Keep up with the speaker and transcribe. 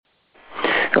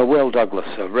Well, Douglas,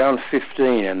 round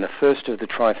 15 and the first of the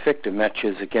trifecta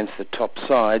matches against the top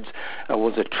sides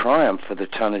was a triumph for the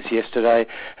Tunners yesterday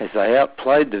as they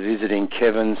outplayed the visiting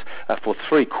Kevins for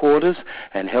 3 quarters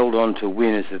and held on to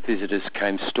win as the visitors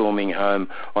came storming home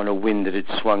on a wind that had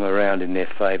swung around in their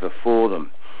favour for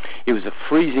them. It was a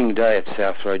freezing day at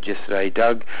South Road yesterday,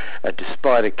 Doug,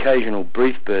 despite occasional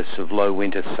brief bursts of low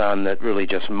winter sun that really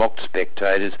just mocked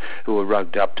spectators who were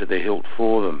rugged up to the hilt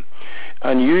for them.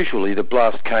 Unusually, the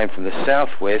blast came from the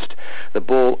southwest, the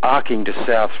ball arcing to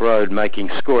South Road,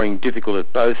 making scoring difficult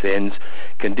at both ends,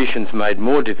 conditions made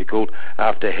more difficult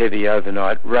after heavy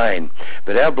overnight rain.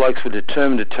 But our blokes were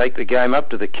determined to take the game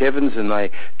up to the Kevins, and they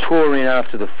tore in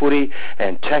after the footy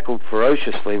and tackled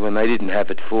ferociously when they didn't have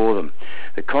it for them.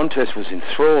 The contest was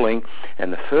enthralling,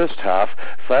 and the first half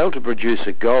failed to produce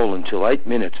a goal until 8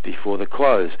 minutes before the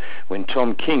close, when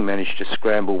Tom King managed to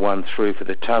scramble one through for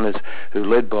the Tunners, who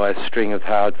led by a string of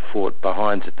hard-fought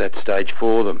behinds at that stage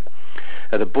for them.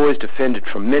 The boys defended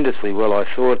tremendously well, I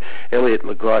thought. Elliot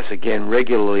LaGrice again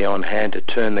regularly on hand to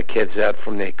turn the Kevs out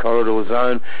from their corridor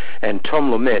zone, and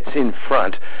Tom Lamette's in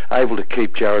front, able to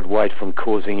keep Jared Waite from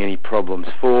causing any problems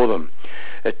for them.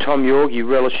 Tom Yorgie,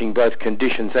 relishing both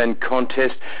conditions and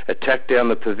contest, attacked down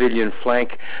the pavilion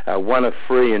flank, won a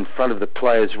free in front of the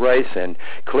players' race and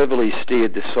cleverly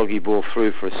steered the soggy ball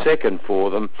through for a second for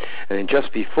them. And then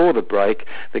just before the break,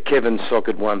 the Kevin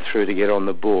socket one through to get on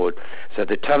the board. So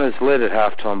the Tunners led at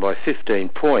half-time by 15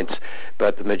 points,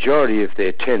 but the majority of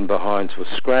their 10 behinds were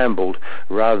scrambled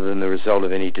rather than the result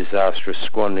of any disastrous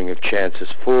squandering of chances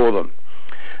for them.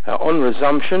 On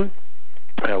resumption,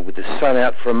 with the sun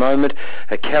out for a moment,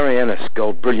 Carianis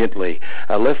goaled brilliantly.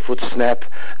 A left-foot snap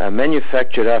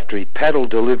manufactured after he paddled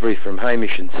delivery from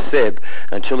Hamish and Seb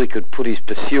until he could put his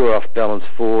pursuer off balance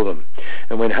for them.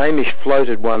 And when Hamish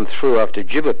floated one through after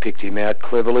Gibber picked him out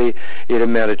cleverly, it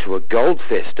amounted to a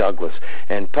goldfest, Douglas,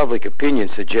 and public opinion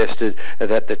suggested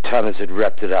that the Tunners had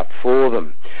wrapped it up for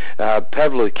them.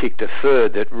 Pavlo kicked a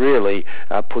third that really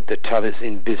put the Tunners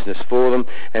in business for them,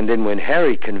 and then when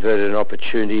Harry converted an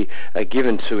opportunity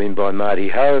given to him by Marty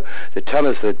Ho, the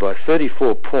Tunners led by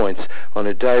 34 points on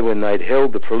a day when they'd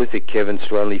held the prolific Kevins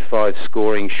to only 5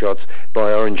 scoring shots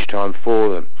by orange time for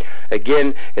them.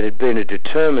 Again, it had been a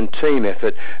determined team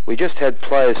effort. We just had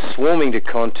players swarming to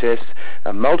contests,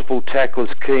 multiple tacklers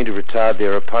keen to retard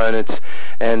their opponents,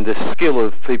 and the skill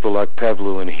of people like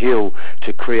Pavlo and Hill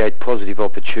to create positive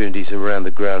opportunities around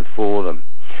the ground for them.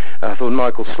 I thought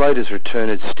Michael Slater's return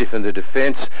had stiffened the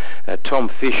defence. Tom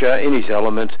Fisher, in his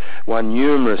element, won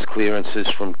numerous clearances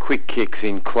from quick kicks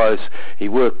in close. He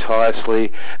worked tirelessly.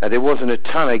 There wasn't a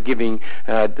tonner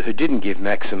who didn't give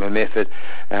maximum effort,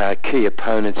 key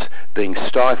opponents being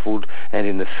stifled, and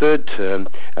in the third term,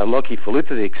 Lockie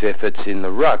Filipovic's efforts in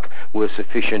the ruck were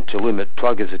sufficient to limit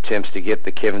Plugger's attempts to get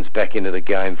the Kevins back into the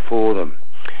game for them.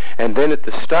 And then at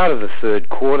the start of the third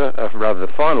quarter, the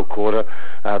final quarter,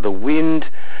 the wind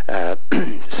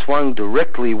swung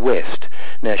directly west.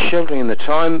 Now, sheltering in the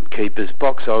timekeeper's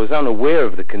box, I was unaware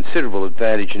of the considerable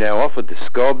advantage now offered the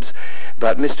Scobs,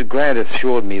 but Mr. Grant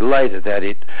assured me later that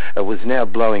it was now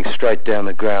blowing straight down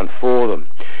the ground for them.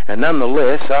 And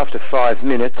nonetheless, after 5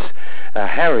 minutes,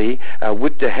 Harry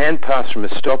whipped a hand pass from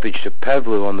a stoppage to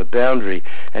Pavlo on the boundary,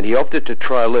 and he opted to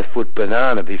try a left-foot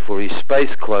banana before his space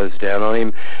closed down on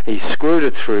him. He screwed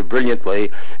it through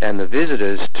brilliantly, and the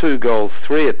visitors, 2 goals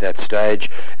 3 at that stage,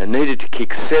 and needed to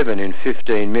kick 7 in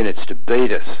 15 minutes to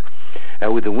beat us.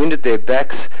 With the wind at their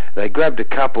backs, they grabbed a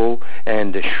couple,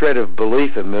 and a shred of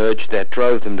belief emerged that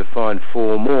drove them to find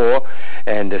 4 more,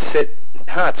 and set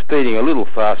hearts beating a little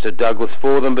faster, Douglas,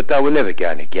 for them, but they were never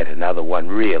going to get another one,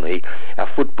 really. Our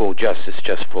football justice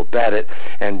just forbade it,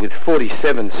 and with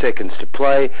 47 seconds to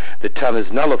play, the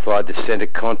Tunners nullified the centre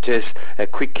contest. A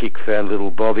quick kick found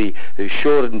little Bobby, who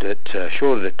shorted it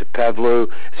to Pavlo,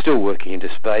 still working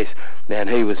into space, and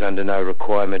he was under no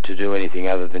requirement to do anything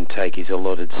other than take his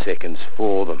allotted seconds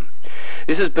for them.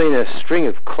 This has been a string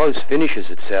of close finishes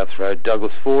at South Road,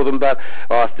 Douglas, for them, but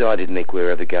I didn't think we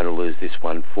were ever going to lose this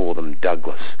one for them,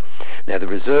 Douglas. Now, the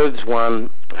reserves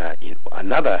won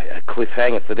another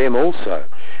cliffhanger for them also,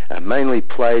 mainly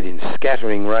played in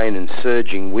scattering rain and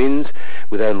surging winds,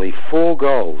 with only 4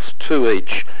 goals, 2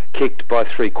 each, kicked by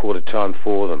three-quarter time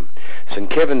for them. St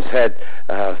Kevin's had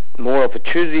more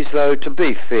opportunities, though. To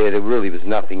be fair, there really was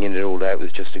nothing in it all day. It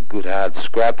was just a good hard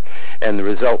scrap, and the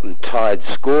resultant tied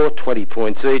score, 20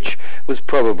 points each, was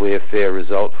probably a fair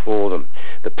result for them.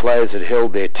 The players had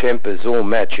held their tempers all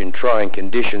match in trying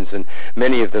conditions, and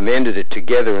many of them ended it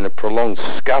together in a prolonged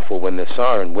scuffle when the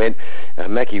siren went.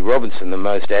 Mackie Robinson, the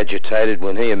most agitated,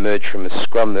 when he emerged from a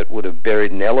scrum that would have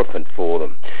buried an elephant for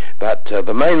them. But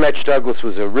the main match, Douglas,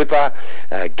 was a ripper.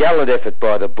 Gallant effort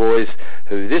by the boys,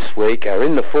 who this week are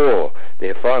in the four.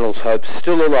 Their finals hopes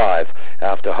still alive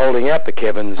after holding out the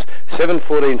Kevins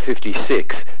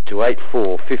 7-14-56 to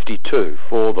 8-4-52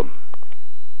 for them.